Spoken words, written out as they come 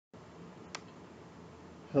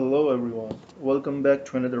Hello everyone, welcome back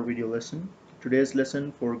to another video lesson. Today's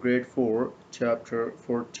lesson for grade 4, chapter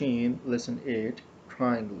 14, lesson 8,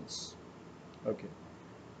 triangles. Okay,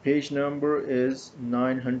 page number is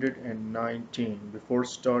 919. Before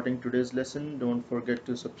starting today's lesson, don't forget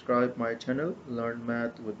to subscribe my channel, Learn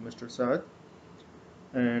Math with Mr. Saad,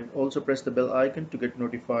 and also press the bell icon to get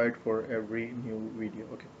notified for every new video.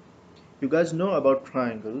 Okay, you guys know about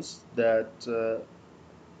triangles that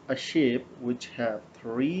a shape which have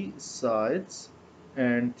three sides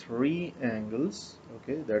and three angles,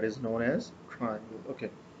 okay, that is known as triangle. Okay,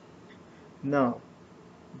 now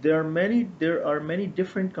there are many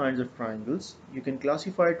different kinds of triangles. You can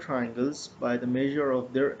classify triangles by the measure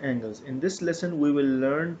of their angles. In this lesson we will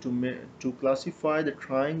learn to classify the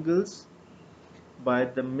triangles by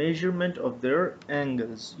the measurement of their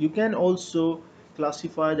angles. You can also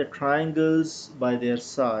classify the triangles by their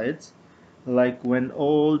sides, like when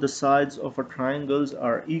all the sides of a triangles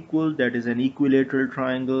are equal, that is an equilateral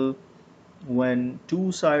triangle. When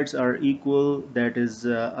two sides are equal, that is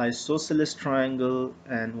isosceles triangle.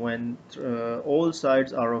 And when all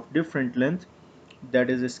sides are of different length, that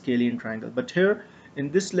is a scalene triangle. But here in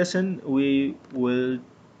this lesson we will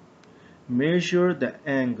measure the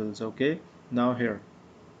angles. Okay, now here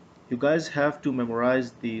you guys have to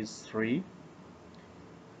memorize these three.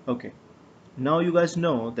 Okay, now you guys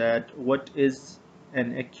know that what is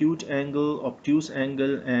an acute angle, obtuse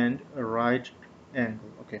angle, and a right angle.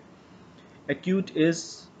 Okay, acute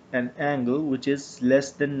is an angle which is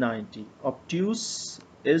less than 90, obtuse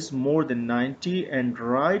is more than 90, and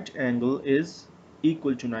right angle is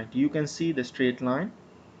equal to 90. You can see the straight line,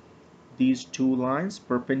 these two lines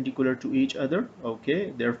perpendicular to each other.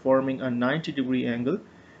 Okay, they're forming a 90-degree angle.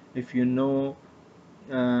 If you know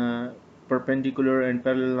uh, perpendicular and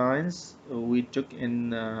parallel lines, we took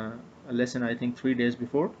in a lesson I think 3 days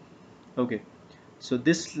before. Okay, so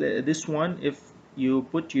this one, if you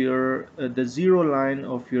put your the zero line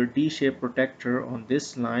of your D-shaped protector on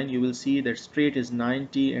this line, you will see that straight is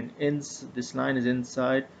 90 and this line is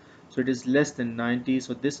inside, so it is less than 90.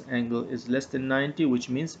 So this angle is less than 90, which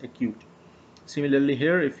means acute. Similarly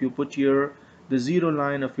here, if you put the zero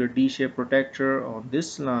line of your D-shaped protector on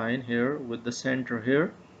this line here with the center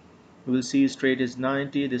here, you will see straight is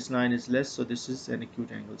 90, this line is less, so this is an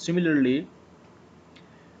acute angle. Similarly,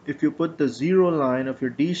 if you put the zero line of your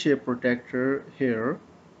D-shaped protector here,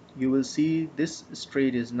 you will see this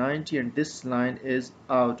straight is 90 and this line is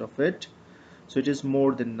out of it, so it is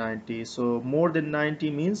more than 90. So more than 90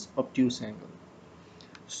 means obtuse angle.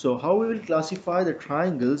 So how we will classify the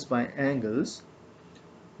triangles by angles?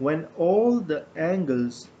 When all the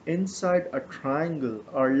angles inside a triangle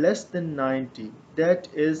are less than 90, that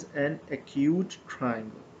is an acute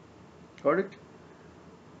triangle. Got it?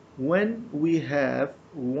 When we have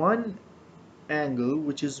one angle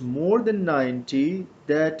which is more than 90,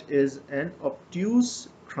 that is an obtuse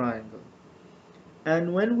triangle.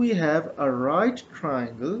 And when we have a right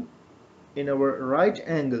triangle in our right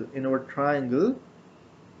angle in our triangle,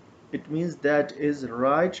 it means that is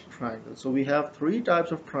right triangle. So we have three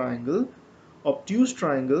types of triangle. Obtuse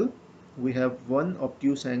triangle, we have one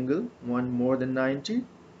obtuse angle, one more than 90.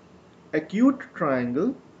 Acute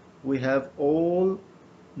triangle, we have all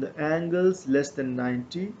the angles less than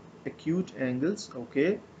 90, acute angles.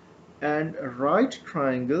 Okay, and a right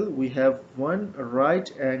triangle, we have one right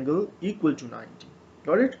angle equal to 90.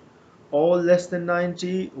 Got it? All less than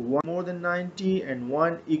 90, one more than 90, and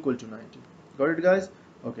one equal to 90. Got it, guys?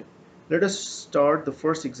 Okay, let us start the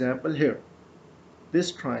first example here.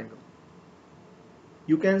 This triangle,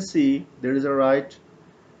 you can see there is a right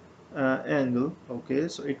angle. Okay,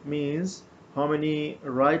 so it means how many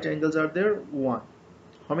right angles are there? One.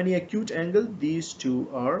 How many acute angle? These two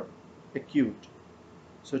are acute,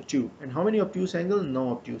 so 2. And how many obtuse angle?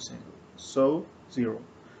 No obtuse angle, so 0.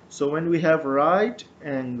 So when we have right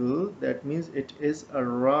angle, that means it is a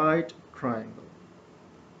right triangle.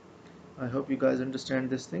 I hope you guys understand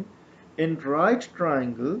this thing. In right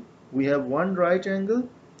triangle, we have one right angle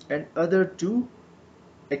and other two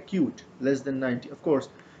acute less than 90. Of course,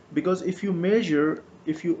 because if you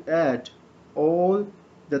add all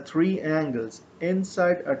the three angles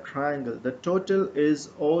inside a triangle, the total is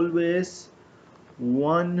always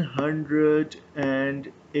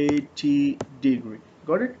 180 degree.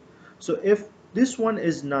 Got it? So if this one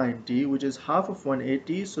is 90, which is half of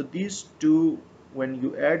 180, so these two, when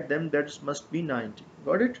you add them, that must be 90.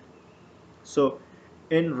 Got it? So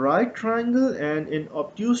in right triangle and in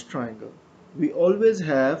obtuse triangle, we always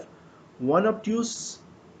have one obtuse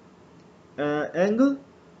angle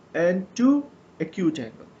and two acute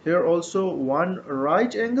angle. Here also one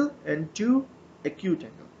right angle and two acute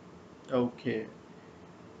angle. Okay,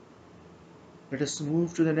 Let us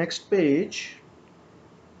move to the next page.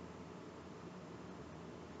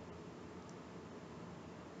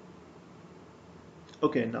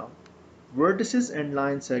 Okay, now vertices and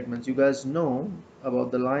line segments. You guys know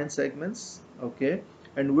about the line segments, okay?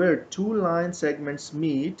 And where two line segments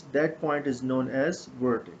meet, that point is known as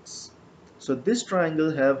vertex. So this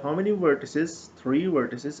triangle have how many vertices? Three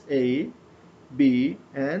vertices, A, B,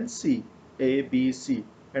 and C. A, B, C.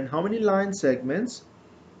 And how many line segments?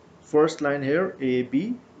 First line here,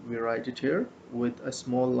 AB, we write it here with a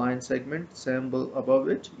small line segment symbol above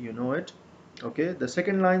it, you know it. Okay, the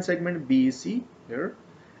second line segment BC here,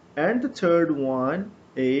 and the third one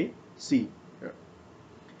AC here.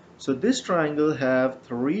 So this triangle have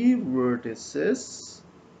three vertices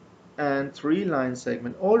and three line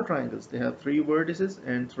segment. All triangles, they have three vertices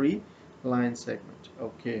and three line segment.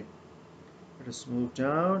 Okay, let us move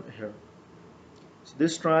down here. So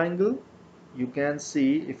this triangle, you can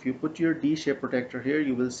see if you put your D-shape protector here,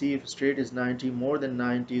 you will see if straight is 90, more than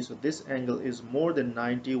 90. So this angle is more than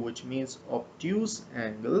 90, which means obtuse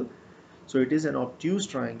angle. So it is an obtuse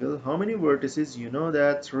triangle. How many vertices? You know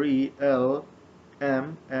that 3, L,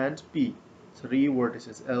 M, and P. Three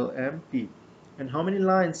vertices, L, M, P. And how many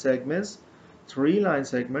line segments? Three line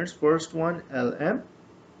segments. First one, LM,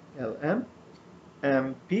 LM,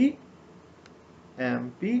 MP,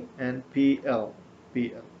 MP, and PL,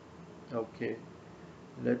 PL. Okay,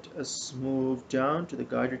 let us move down to the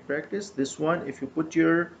guided practice. This one, if you put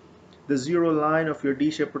the zero line of your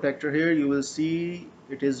D-shape protector here, you will see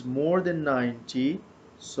it is more than 90.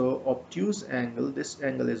 So obtuse angle, this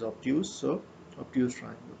angle is obtuse, so obtuse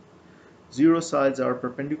triangle. Zero sides are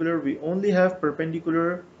perpendicular. We only have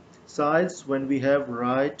perpendicular sides when we have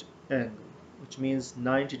right angle, which means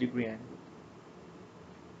 90-degree angle.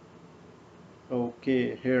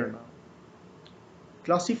 Okay, here now.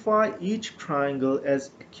 Classify each triangle as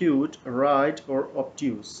acute, right, or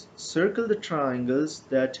obtuse. Circle the triangles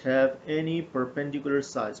that have any perpendicular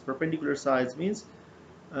sides. Perpendicular sides means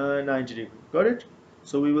 90 degree. Got it?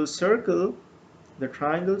 So we will circle the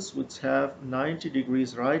triangles which have 90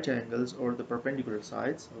 degrees right angles or the perpendicular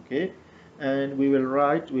sides. Okay, and we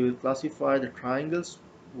will classify the triangles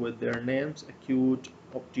with their names: acute,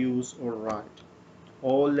 obtuse, or right.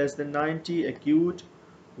 All less than 90, acute.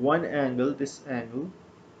 One angle, this angle,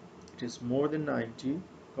 it is more than 90.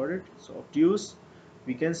 Got it? So obtuse,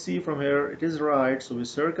 we can see from here it is right, so we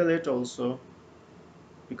circle it also,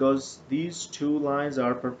 because these two lines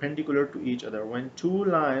are perpendicular to each other. When two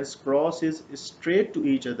lines crosses straight to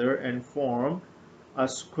each other and form a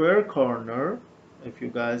square corner, if you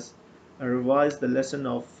guys revise the lesson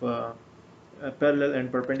of parallel and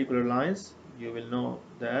perpendicular lines, you will know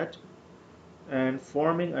that. And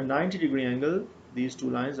forming a 90-degree angle, these two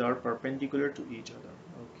lines are perpendicular to each other.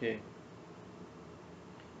 Okay,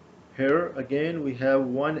 here again we have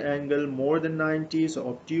one angle more than 90, so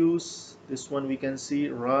obtuse. This one we can see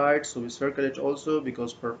right, so we circle it also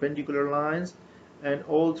because perpendicular lines. And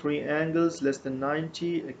all three angles less than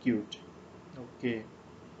 90, acute. Okay,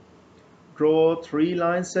 draw three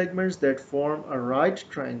line segments that form a right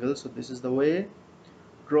triangle. So this is the way.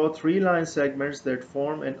 Draw three line segments that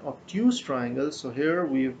form an obtuse triangle. So here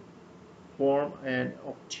we form an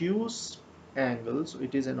obtuse angle, so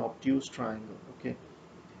it is an obtuse triangle. Okay,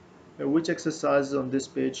 which exercises on this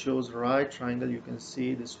page shows right triangle? You can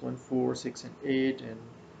see this one, 4, 6, and 8,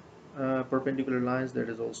 and perpendicular lines. That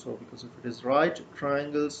is also because if it is right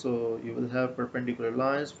triangle, so you will have perpendicular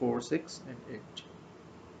lines 4, 6, and 8.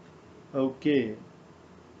 Okay,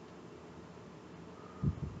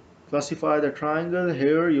 classify the triangle.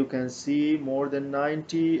 Here you can see more than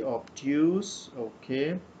 90, obtuse.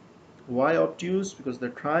 Okay, why obtuse? Because the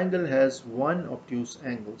triangle has one obtuse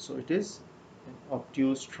angle, so it is an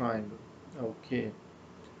obtuse triangle. Okay,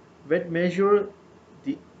 when measure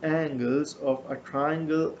the angles of a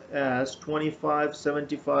triangle as 25,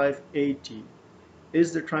 75, 80.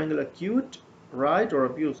 Is the triangle acute, right, or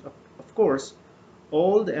obtuse? Of course,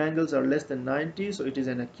 all the angles are less than 90, so it is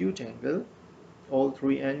an acute angle. All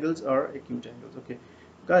three angles are acute angles. Okay,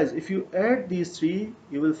 guys, if you add these three,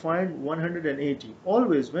 you will find 180.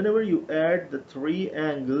 Always, whenever you add the three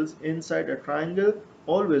angles inside a triangle,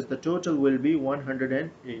 always the total will be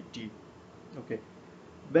 180. Okay,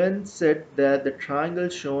 Ben said that the triangle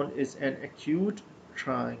shown is an acute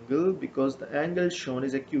triangle because the angle shown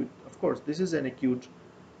is acute. Of course, this is an acute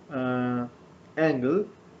angle,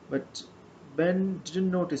 but Ben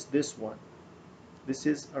didn't notice this one. This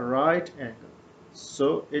is a right angle,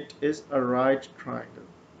 so it is a right triangle.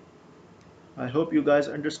 I hope you guys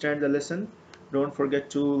understand the lesson. Don't forget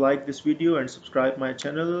to like this video and subscribe my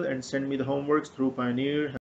channel and send me the homeworks through Pioneer.